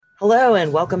Hello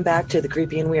and welcome back to the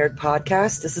Creepy and Weird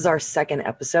podcast. This is our second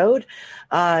episode.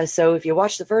 So if you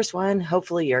watched the first one,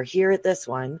 hopefully you're here at this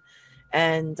one.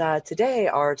 And today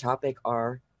our topic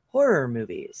are horror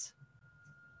movies.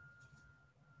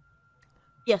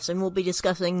 Yes, and we'll be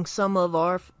discussing some of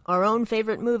our own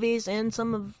favorite movies and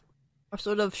some of our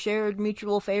sort of shared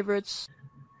mutual favorites.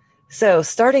 So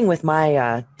starting with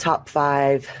my top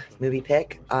 5 movie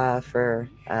pick for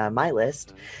my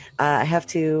list, I have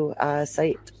to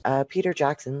cite Peter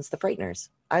Jackson's The Frighteners.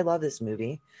 I love this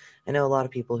movie. I know a lot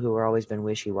of people who have always been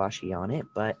wishy-washy on it,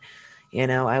 but,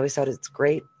 I always thought it's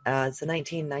great. It's a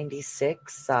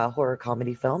 1996 horror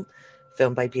comedy film,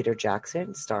 filmed by Peter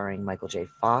Jackson, starring Michael J.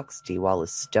 Fox, D.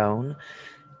 Wallace Stone,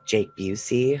 Jake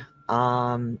Busey.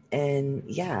 And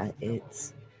yeah,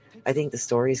 I think the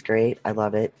story's great. I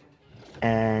love it.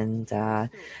 And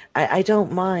I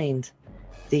don't mind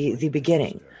the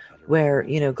beginning where,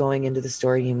 going into the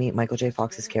story, you meet Michael J.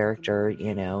 Fox's character,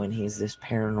 and he's this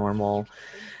paranormal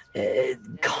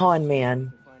con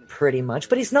man pretty much,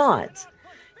 but he's not,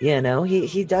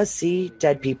 he does see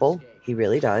dead people. He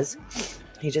really does.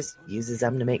 He just uses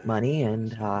them to make money.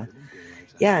 And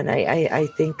and I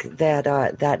think that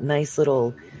that nice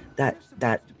little,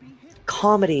 that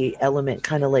comedy element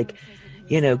kind of like,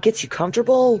 gets you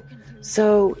comfortable.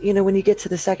 So, when you get to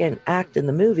the second act in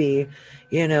the movie,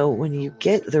 when you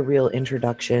get the real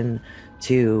introduction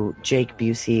to Jake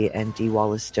Busey and D.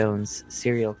 Wallace Stone's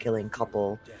serial killing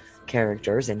couple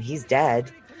characters, and he's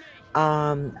dead,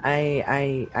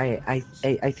 I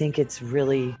think it's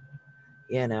really,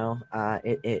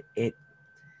 it's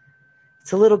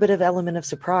a little bit of element of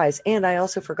surprise. And I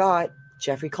also forgot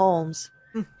Jeffrey Combs.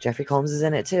 Jeffrey Combs is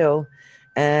in it too.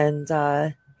 And,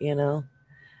 I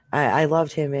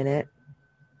loved him in it.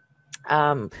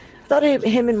 I thought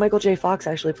him and Michael J. Fox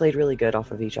actually played really good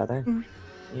off of each other,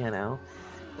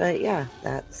 But yeah,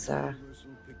 that's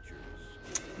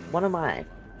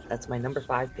that's my number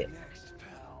 5 pick.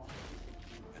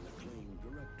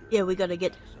 Yeah, we gotta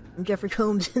get Jeffrey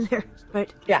Combs in there,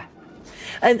 right? Yeah.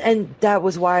 And that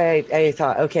was why I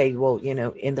thought, okay, well,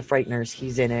 in The Frighteners,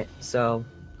 he's in it, so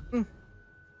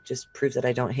just proves that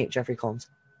I don't hate Jeffrey Combs.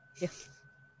 Yeah.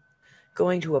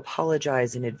 Going to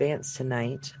apologize in advance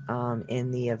tonight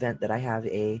in the event that I have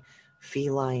a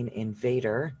feline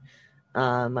invader.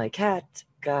 My cat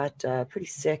got pretty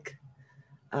sick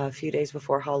a few days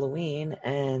before Halloween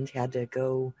and had to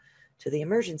go to the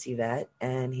emergency vet,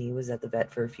 and he was at the vet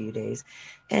for a few days,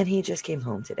 and he just came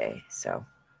home today. So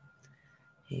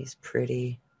he's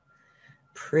pretty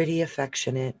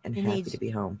affectionate and happy to be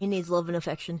home. He needs love and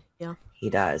affection, yeah. He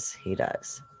does.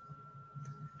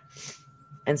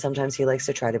 And sometimes he likes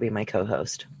to try to be my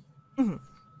co-host. Mm-hmm.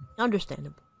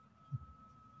 Understandable.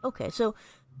 Okay, so,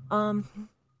 on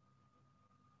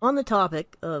the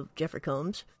topic of Jeffrey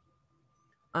Combs,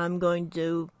 I'm going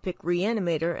to pick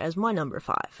Reanimator as my number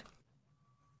 5.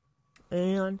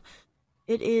 And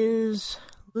it is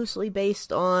loosely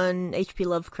based on H.P.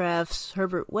 Lovecraft's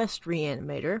Herbert West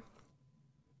Reanimator.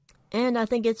 And I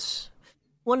think it's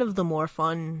one of the more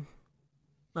fun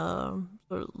sort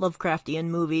of Lovecraftian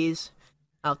movies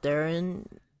out there,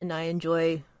 and I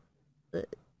enjoy the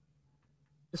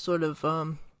sort of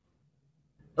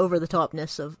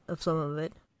over-the-topness of some of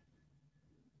it,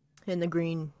 and the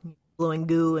green glowing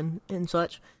goo and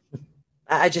such.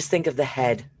 I just think of the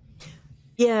head.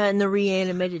 Yeah, and the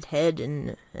reanimated head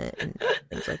and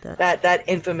things like that. That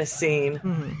infamous scene.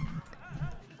 Mm-hmm.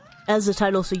 As the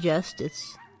title suggests,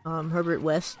 it's Herbert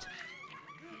West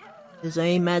is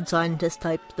a mad scientist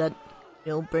type that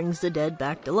brings the dead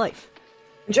back to life.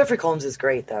 Jeffrey Combs is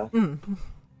great, though. Mm.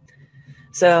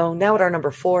 So now at our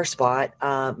number 4 spot,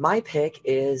 my pick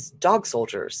is Dog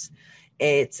Soldiers.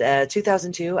 It's a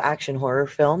 2002 action horror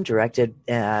film directed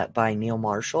by Neil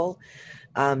Marshall.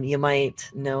 You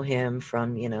might know him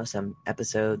from, some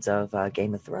episodes of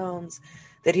Game of Thrones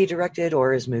that he directed,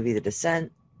 or his movie The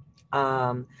Descent.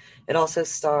 It also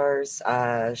stars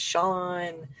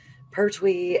Sean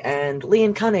Pertwee and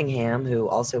Leon Cunningham, who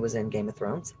also was in Game of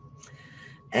Thrones.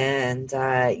 And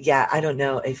I don't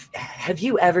know have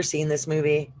you ever seen this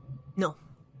movie? No.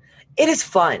 It is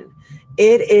fun.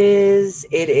 It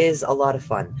is a lot of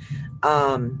fun.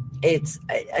 It's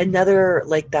another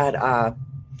like that.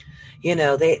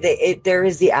 There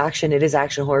is the action. It is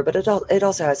action horror, but it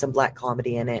also has some black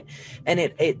comedy in it, and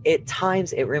it at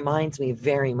times it reminds me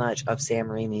very much of Sam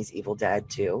Raimi's Evil Dead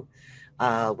 2,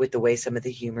 with the way some of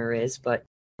the humor is. But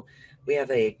we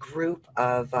have a group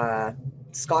of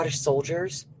Scottish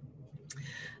soldiers.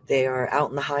 They are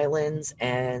out in the Highlands,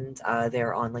 and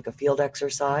they're on like a field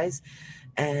exercise,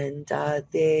 and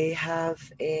they have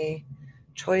a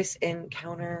choice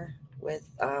encounter with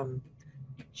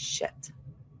shit.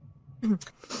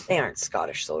 They aren't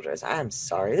Scottish soldiers. I'm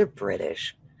sorry, they're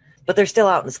British, but they're still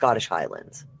out in the Scottish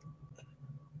Highlands.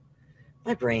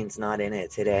 My brain's not in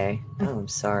it today. Oh, I'm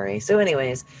sorry. So,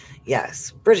 anyways,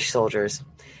 yes, British soldiers,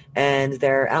 and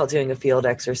they're out doing a field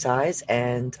exercise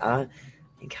and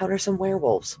encounter some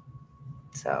werewolves.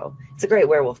 So it's a great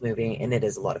werewolf movie, and it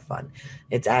is a lot of fun.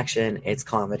 It's action, it's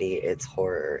comedy, it's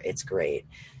horror, it's great,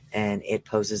 and it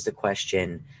poses the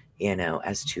question,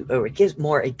 as to, or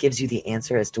it gives you the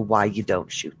answer as to why you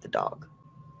don't shoot the dog.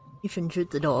 You shouldn't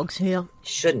shoot the dogs, yeah.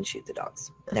 Shouldn't shoot the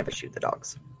dogs. Never shoot the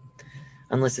dogs,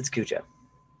 unless it's Cujo.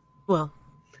 Well,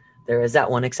 there is that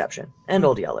one exception, and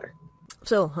Old Yeller.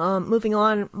 So, moving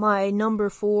on, my number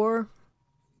 4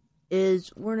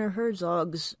 is Werner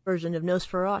Herzog's version of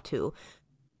Nosferatu.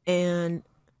 And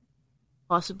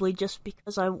possibly just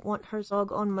because I want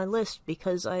Herzog on my list,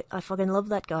 because I fucking love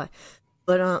that guy.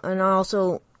 But, and I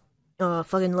also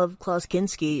fucking love Klaus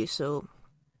Kinski, so,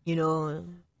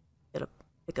 gotta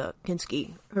pick a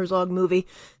Kinski Herzog movie.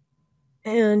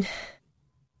 And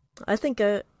I think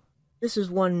this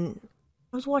is one.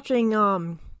 I was watching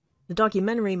the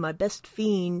documentary My Best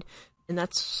Fiend, and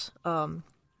that's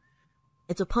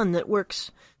it's a pun that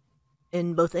works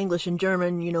in both English and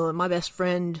German. My best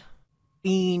friend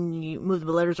Fiend, you move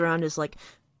the letters around, is like,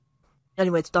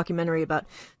 anyway, it's a documentary about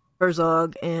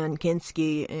Herzog and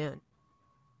Kinski, and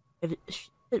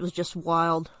it was just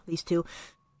wild, these two,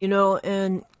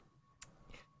 and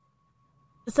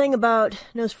the thing about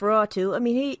Nosferatu, I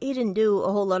mean, he didn't do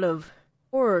a whole lot of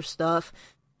horror stuff,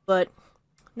 but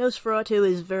Nosferatu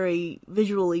is very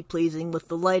visually pleasing with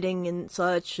the lighting and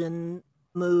such, and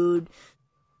mood,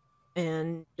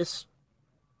 and just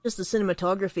the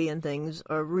cinematography and things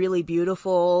are really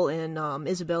beautiful, and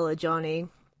Isabella Adjani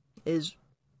is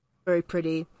very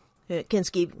pretty.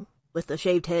 Kinski, with the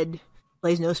shaved head,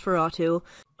 plays Nosferatu.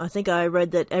 I think I read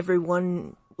that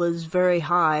everyone was very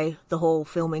high the whole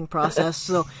filming process,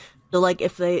 so like,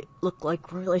 if they look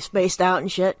like really spaced out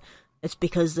and shit, it's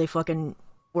because they fucking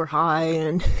were high,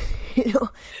 and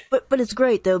but it's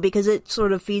great though, because it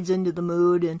sort of feeds into the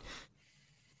mood, and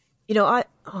I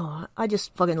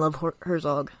just fucking love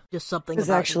Herzog. Just something. I was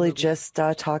actually just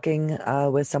talking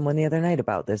with someone the other night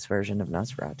about this version of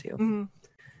Nosferatu. Mm-hmm.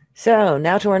 So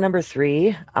now to our number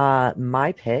 3.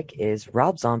 My pick is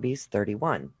Rob Zombie's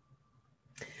 31.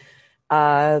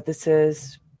 This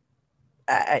is,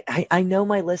 I know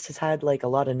my list has had like a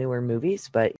lot of newer movies,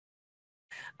 but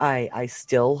I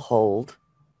still hold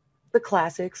the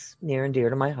classics near and dear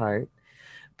to my heart.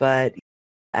 But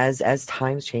as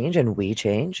times change and we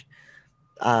change,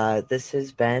 this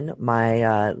has been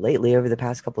my lately, over the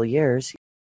past couple of years,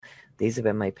 these have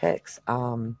been my picks.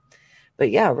 But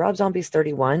yeah, Rob Zombie's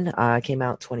 31 came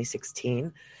out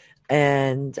 2016,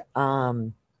 and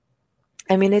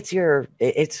I mean,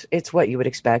 it's what you would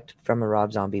expect from a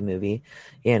Rob Zombie movie.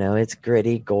 It's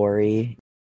gritty, gory,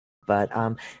 but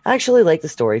I actually like the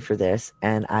story for this,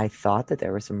 and I thought that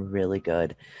there were some really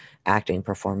good acting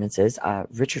performances.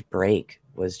 Richard Brake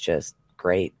was just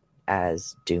great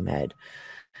as Doomhead.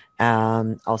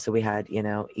 Also, we had,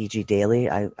 E.G. Daily.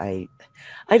 I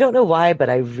don't know why, but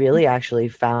I really actually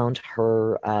found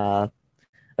her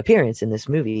appearance in this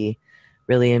movie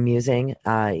really amusing,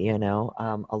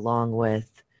 along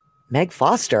with Meg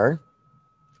Foster.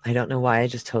 I don't know why I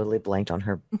just totally blanked on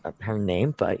her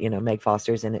name, but, Meg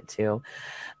Foster's in it too.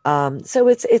 So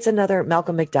it's another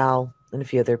Malcolm McDowell and a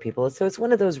few other people. So it's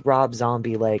one of those Rob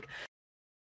Zombie, like,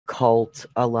 cult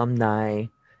alumni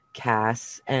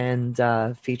casts, and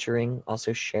featuring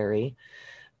also Sherry.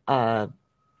 But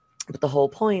the whole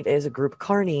point is a group of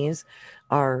carnies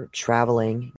are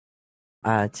traveling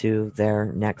to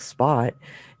their next spot,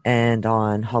 and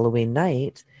on Halloween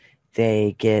night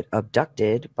they get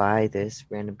abducted by this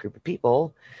random group of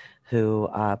people who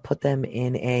put them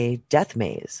in a death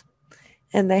maze,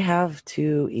 and they have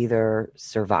to either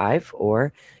survive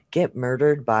or get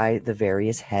murdered by the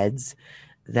various heads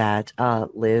that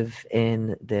live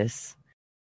in this,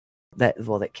 that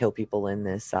kill people in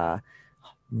this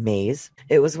maze.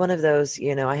 It was one of those,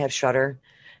 I have Shudder,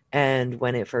 and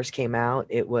when it first came out,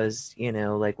 it was,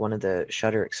 like one of the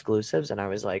Shudder exclusives, and I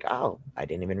was like, oh, I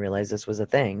didn't even realize this was a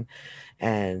thing.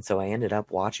 And so I ended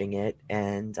up watching it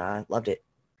and loved it.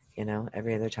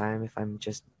 Every other time, if I'm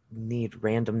just need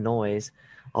random noise,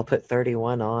 I'll put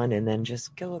 31 on and then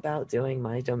just go about doing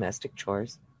my domestic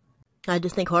chores. I had to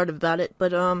think hard about it,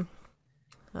 but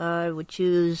I would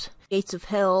choose Gates of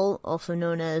Hell, also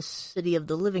known as City of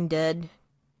the Living Dead,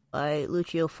 by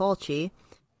Lucio Fulci,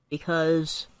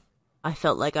 because I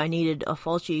felt like I needed a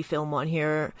Fulci film on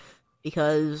here,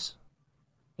 because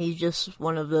he's just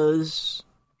one of those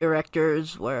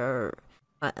directors where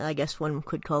I guess one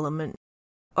could call him an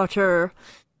auteur,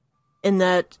 in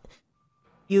that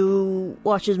you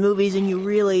watch his movies and you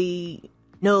really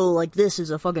know, like, this is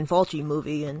a fucking Fulci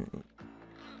movie, and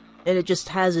it just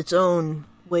has its own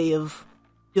way of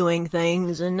doing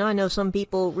things, and I know some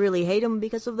people really hate him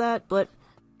because of that, but,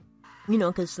 you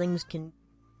know, because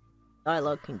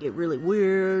dialogue can get really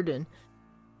weird, and,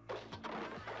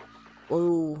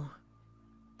 whoa,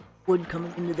 wood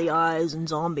coming into the eyes, and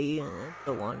zombie, and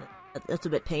so on. That's a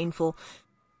bit painful,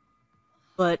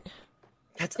 but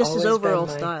That's just his always overall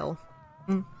been style.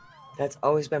 That's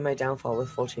always been my downfall with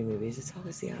Fulci movies. It's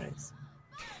always the eyes.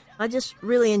 I just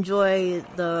really enjoy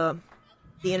the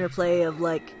interplay of,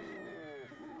 like,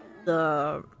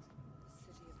 the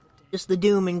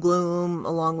doom and gloom,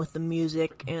 along with the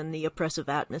music and the oppressive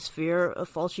atmosphere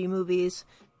of Fulci movies,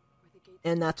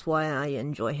 and that's why I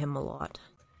enjoy him a lot.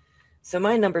 So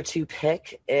my number 2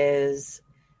 pick is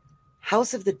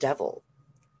House of the Devil.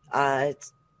 It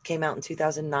came out in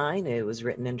 2009. It was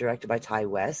written and directed by Ty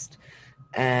West,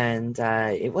 and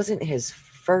it wasn't his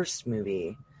first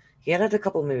movie. He had a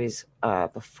couple movies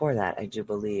before that, I do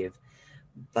believe.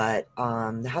 But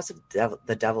The House of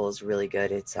the Devil is really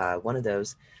good. It's one of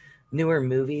those newer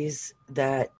movies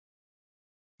that,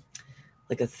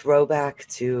 like, a throwback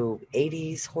to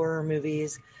 80s horror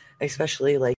movies,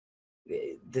 especially, like,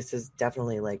 this is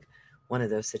definitely like one of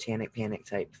those Satanic Panic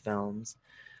type films.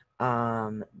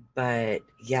 But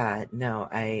yeah, no,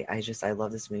 I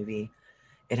love this movie.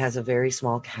 It has a very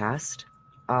small cast.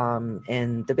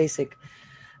 And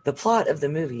the plot of the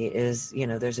movie is, you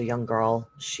know, there's a young girl.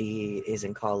 She is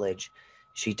in college.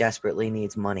 She desperately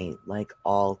needs money, like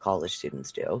all college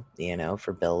students do, you know,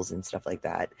 for bills and stuff like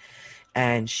that.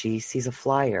 And she sees a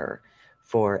flyer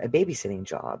for a babysitting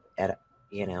job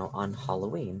on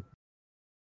Halloween.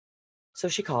 So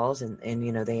she calls and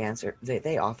you know,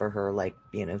 they offer her, like,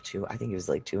 you know, I think it was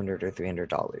like $200 or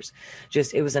 $300.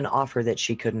 Just, it was an offer that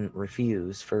she couldn't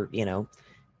refuse for, you know,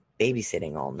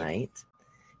 babysitting all night.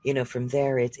 You know, from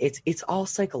there, it's all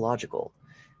psychological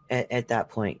at that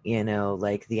point, you know,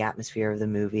 like the atmosphere of the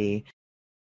movie,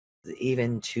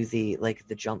 even to the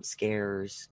jump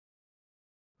scares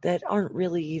that aren't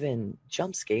really even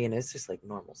jump scaring. It's just like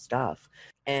normal stuff.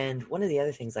 And one of the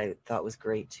other things I thought was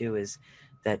great too is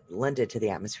that lended to the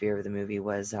atmosphere of the movie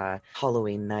was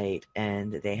Halloween night,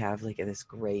 and they have like this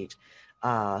great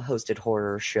hosted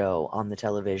horror show on the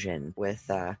television with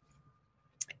a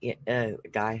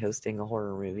guy hosting a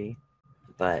horror movie.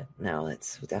 But no,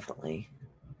 it's definitely,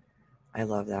 I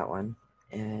love that one.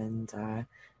 And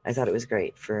I thought it was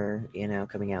great for, you know,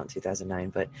 coming out in 2009,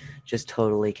 but just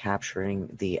totally capturing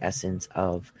the essence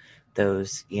of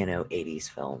those, you know, 80s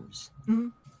films. Mm-hmm.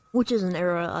 Which is an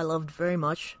era I loved very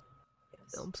much.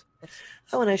 Yes. Films. Yes.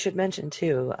 Oh, and I should mention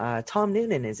too, Tom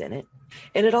Noonan is in it.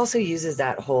 And it also uses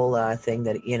that whole thing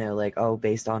that, you know, like, oh,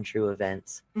 based on true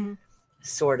events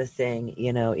sort of thing,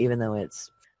 you know, even though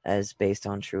it's as based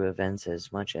on true events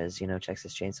as much as, you know,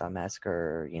 Texas Chainsaw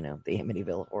Massacre or, you know, the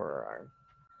Amityville Horror are.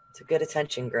 It's a good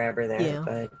attention grabber there. Yeah.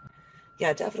 But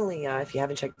yeah, definitely, if you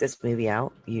haven't checked this movie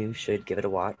out, you should give it a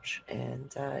watch.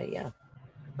 And yeah.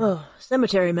 Oh,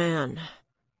 Cemetery Man.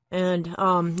 And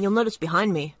you'll notice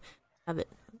behind me, I have it,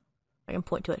 I can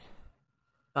point to it,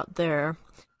 about there.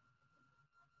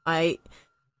 I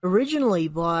originally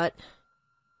bought,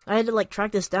 I had to like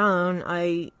track this down,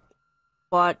 I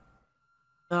bought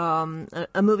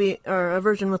a movie, or a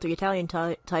version with the Italian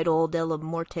title, Della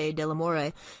Morte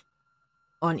dell'Amore,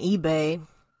 on eBay,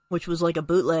 which was like a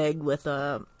bootleg with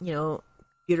a, you know,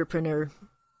 computer printer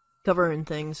cover and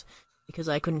things, because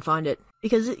I couldn't find it.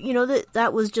 Because, you know,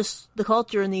 that was just the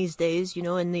culture in these days, you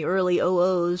know, in the early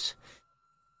 00s,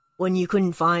 when you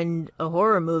couldn't find a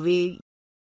horror movie,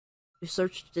 you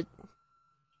searched it,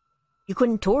 you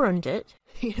couldn't torrent it,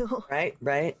 you know?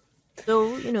 Right.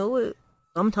 So, you know,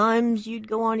 sometimes you'd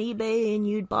go on eBay and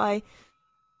you'd buy,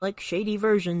 like, shady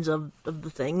versions of the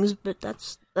things, but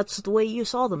that's the way you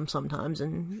saw them sometimes,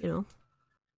 and, you know.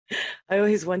 I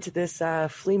always went to this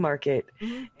flea market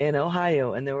in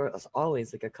Ohio, and there was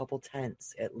always like a couple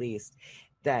tents at least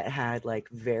that had like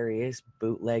various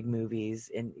bootleg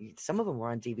movies, and some of them were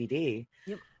on DVD.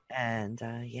 Yep. And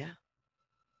yeah.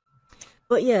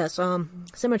 But yes,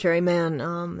 Cemetery Man,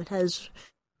 it has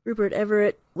Rupert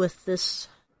Everett with this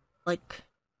like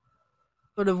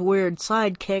sort of weird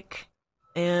sidekick,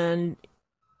 and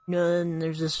you know, and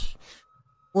there's this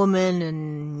woman,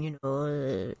 and you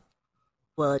know,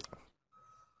 well,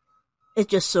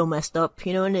 it's just so messed up,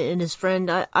 you know, and his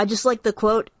friend, I just like the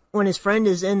quote when his friend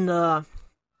is in the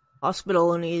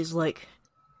hospital and he's like,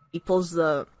 he pulls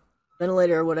the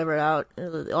ventilator or whatever out,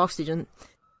 the oxygen,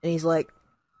 and he's like,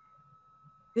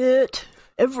 Shit.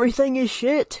 Everything is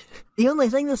shit. The only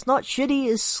thing that's not shitty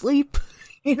is sleep.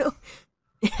 You know?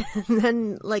 And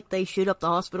then, like, they shoot up the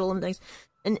hospital and things.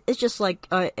 And it's just like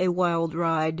a wild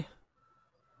ride, Yeah.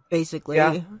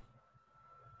 basically.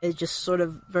 It's just sort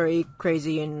of very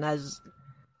crazy and has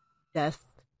death,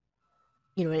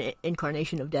 an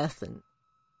incarnation of death. And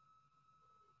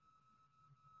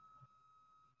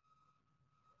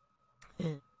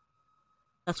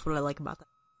that's what I like about that.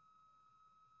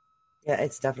 Yeah,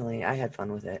 it's definitely, I had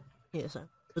fun with it. Yeah, so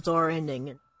bizarre ending,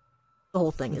 and the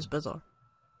whole thing is bizarre.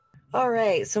 All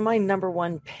right, so my number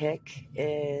one pick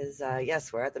is,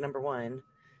 yes, we're at the number one,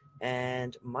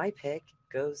 and my pick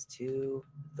goes to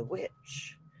The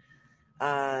Witch,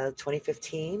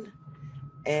 2015,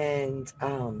 and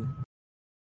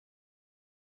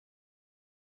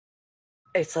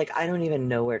it's like I don't even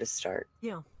know where to start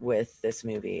Yeah. with this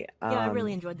movie. Yeah, I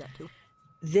really enjoyed that too.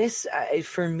 This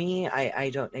for me, I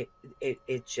don't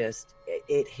it just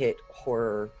it hit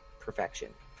horror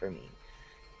perfection for me.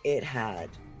 It had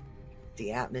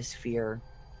the atmosphere,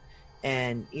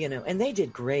 and and they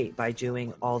did great by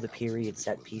doing all the period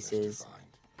set pieces,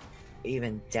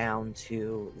 even down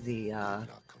to the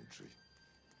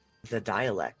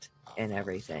dialect and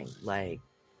everything, like,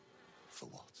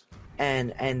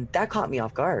 and that caught me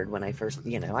off guard when I first,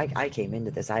 I came into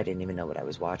this, I didn't even know what I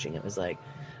was watching. It was like,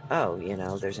 oh,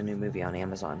 there's a new movie on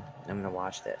Amazon, I'm gonna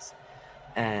watch this.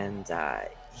 And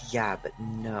yeah, but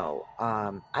no,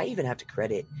 I even have to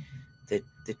credit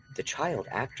the child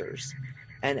actors,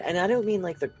 and I don't mean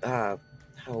like the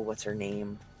what's her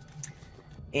name,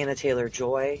 Anna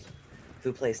Taylor-Joy,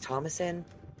 who plays Thomasin.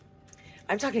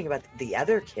 I'm talking about the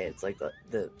other kids, like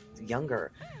the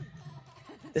younger.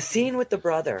 The scene with the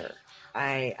brother,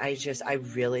 I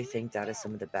really think that is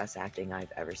some of the best acting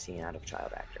I've ever seen out of a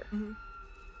child actor. Mm-hmm.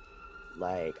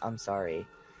 Like, I'm sorry,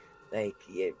 like,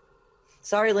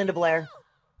 sorry, Linda Blair.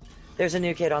 There's a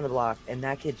new kid on the block, and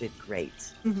that kid did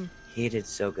great. Mm-hmm. He did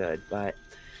so good. But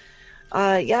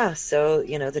yeah, so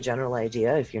the general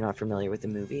idea, if you're not familiar with the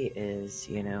movie, is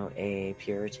a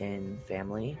Puritan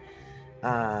family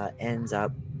ends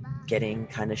up getting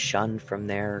kind of shunned from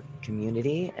their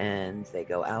community, and they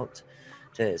go out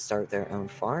to start their own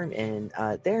farm, and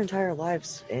their entire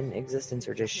lives in existence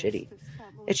are just shitty.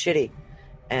 It's shitty,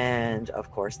 and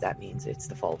of course that means it's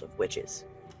the fault of witches.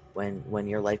 When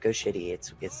your life goes shitty,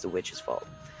 it's the witch's fault.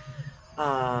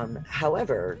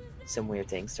 However, some weird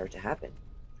things start to happen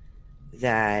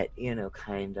that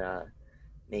kind of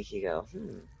make you go,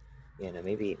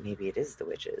 maybe it is the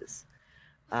witches.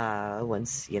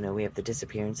 Once we have the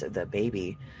disappearance of the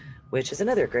baby, which is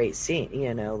another great scene.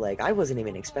 Like, I wasn't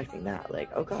even expecting that. Like,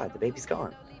 oh god, the baby's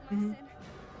gone. Mm-hmm.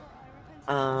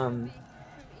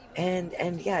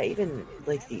 And yeah, even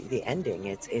like the ending,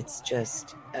 it's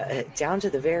just down to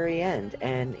the very end.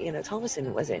 And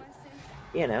Thomasin wasn't,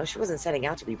 she wasn't setting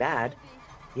out to be bad.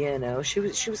 She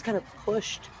was kind of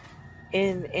pushed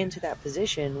into that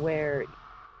position where,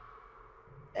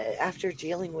 after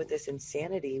dealing with this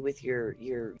insanity with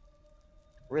your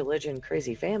religion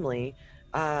crazy family,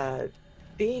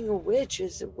 being a witch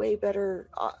is a way better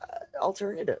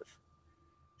alternative.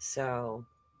 So,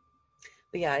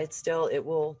 but yeah, it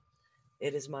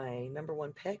is my number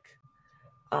one pick.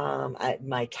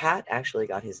 My cat actually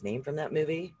got his name from that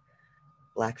movie,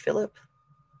 Black Phillip.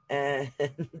 And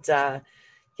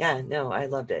yeah, no, I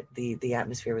loved it. The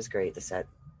atmosphere was great, the set,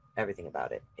 everything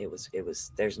about it. It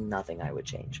was there's nothing I would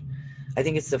change. I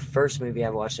think it's the first movie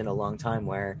I've watched in a long time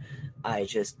where I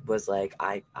just was like,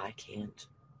 I can't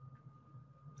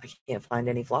find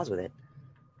any flaws with it.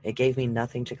 It gave me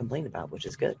nothing to complain about, which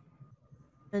is good.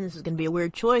 And this is going to be a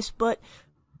weird choice, but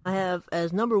I have,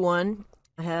 as number one,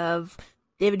 I have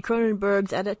David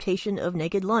Cronenberg's adaptation of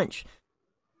Naked Lunch.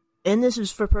 And this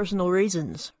is for personal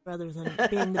reasons, rather than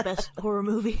being the best horror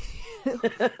movie.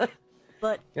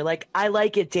 But you're like, I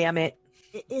like it, damn it.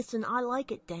 It's an I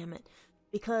like it, damn it.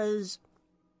 Because,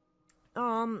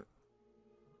 well,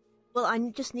 I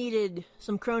just needed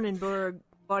some Cronenberg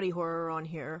body horror on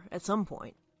here at some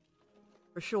point.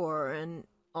 For sure. And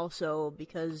also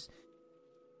because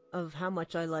of how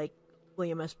much I like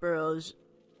William S. Burroughs'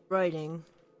 writing.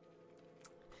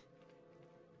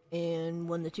 And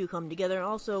when the two come together,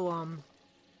 also,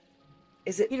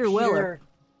 is it Peter Weller?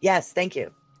 Yes, thank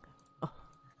you.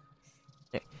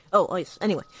 Oh, yes.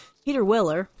 Anyway, Peter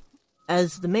Weller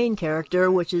as the main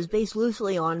character, which is based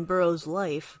loosely on Burroughs'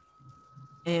 life.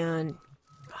 And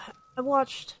I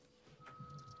watched...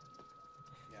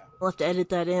 I'll have to edit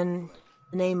that in,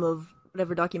 the name of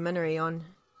whatever documentary on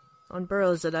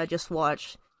Burroughs that I just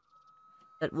watched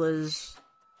that was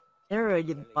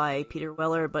narrated by Peter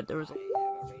Weller, but there was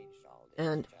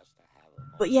and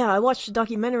But yeah, I watched a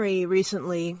documentary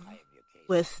recently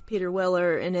with Peter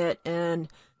Weller in it, and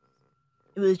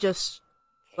it was just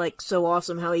like so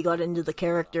awesome how he got into the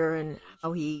character and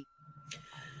how he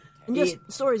and just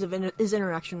stories of his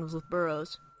interactions with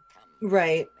Burroughs.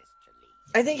 Right.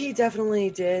 I think he definitely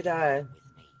did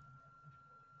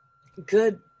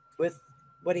good with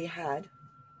what he had.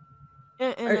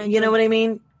 And you know what I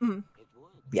mean? Mm-hmm.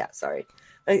 Yeah, sorry.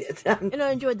 And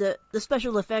I enjoyed the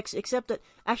special effects, except that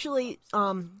actually,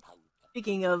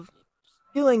 speaking of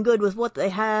doing good with what they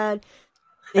had,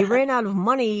 they ran out of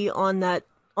money on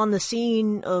the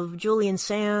scene of Julian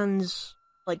Sands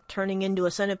like turning into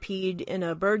a centipede in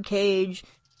a bird cage.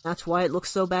 That's why it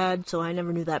looks so bad. So I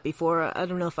never knew that before. I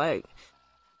don't know if I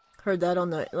heard that on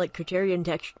the like Criterion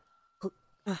text.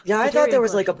 Yeah, I thought there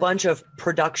was like a bunch of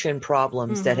production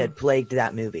problems that had plagued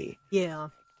that movie. Yeah,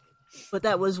 but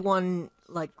that was one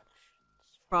like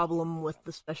problem with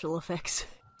the special effects.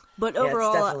 But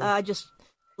overall, I just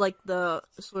like the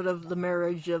sort of the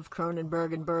marriage of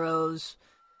Cronenberg and Burroughs.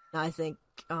 I think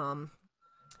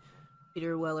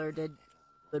Peter Weller did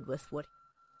good with what.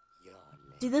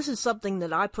 See, this is something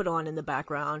that I put on in the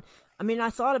background. I mean, I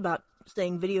thought about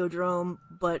saying Videodrome,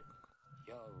 but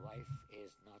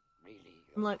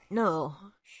I'm like, no.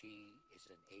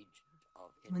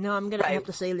 No, I'm gonna have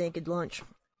to say Naked Lunch.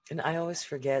 And I always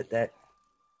forget that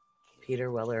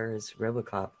Peter Weller is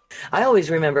RoboCop. I always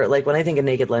remember, like, when I think of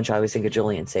Naked Lunch, I always think of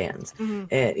Julian Sands.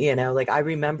 And, you know, like, I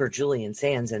remember Julian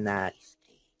Sands in that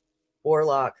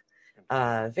Warlock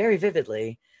very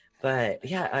vividly. But,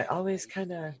 yeah, I always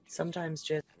kind of sometimes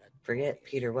just forget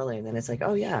Peter Weller. And then it's like,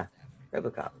 oh, yeah,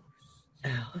 RoboCop.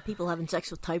 And people having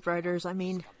sex with typewriters, I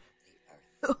mean...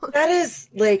 That is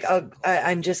like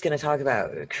I'm just gonna talk about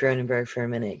Cronenberg for a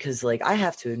minute because like I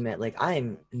have to admit like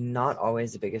I'm not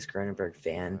always the biggest Cronenberg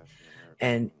fan,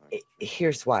 and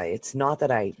here's why. It's not that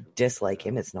I dislike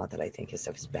him. It's not that I think his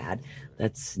stuff is bad.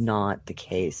 That's not the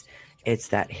case. It's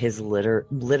that his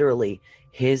literally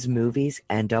his movies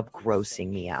end up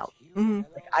grossing me out.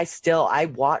 Like I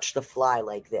watch The Fly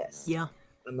like this. Yeah,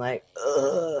 I'm like,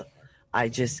 ugh. I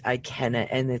cannot,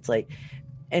 and it's like.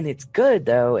 And it's good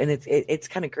though, and it's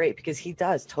kind of great because he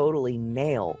does totally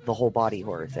nail the whole body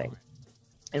horror thing.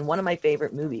 And one of my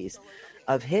favorite movies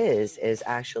of his is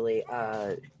actually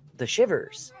The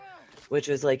Shivers, which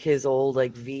was like his old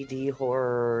like VD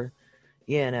horror,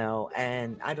 you know.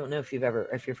 And I don't know if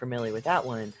you're familiar with that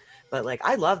one, but like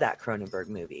I love that Cronenberg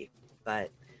movie.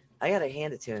 But I gotta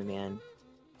hand it to him, man.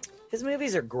 His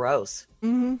movies are gross.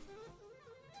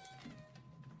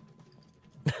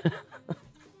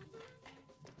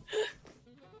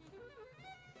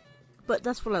 But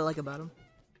that's what I like about him.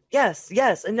 Yes,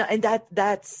 and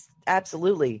that's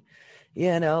absolutely,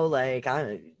 you know, like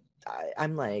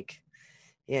I'm like,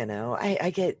 you know,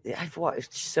 I've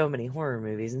watched so many horror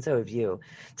movies, and so have you,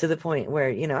 to the point where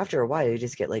you know after a while you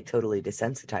just get like totally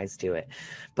desensitized to it.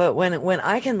 But when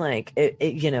I can like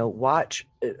you know watch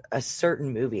a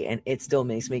certain movie and it still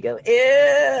makes me go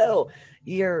ew,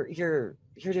 you're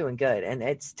doing good, and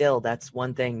it's still that's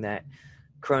one thing that.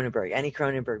 Any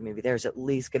Cronenberg movie, there's at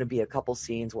least going to be a couple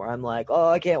scenes where I'm like, oh,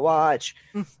 I can't watch,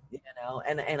 you know,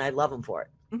 and I love him for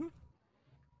it.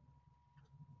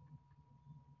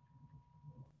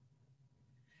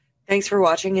 Thanks for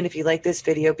watching, and if you like this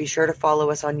video, be sure to follow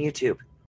us on YouTube.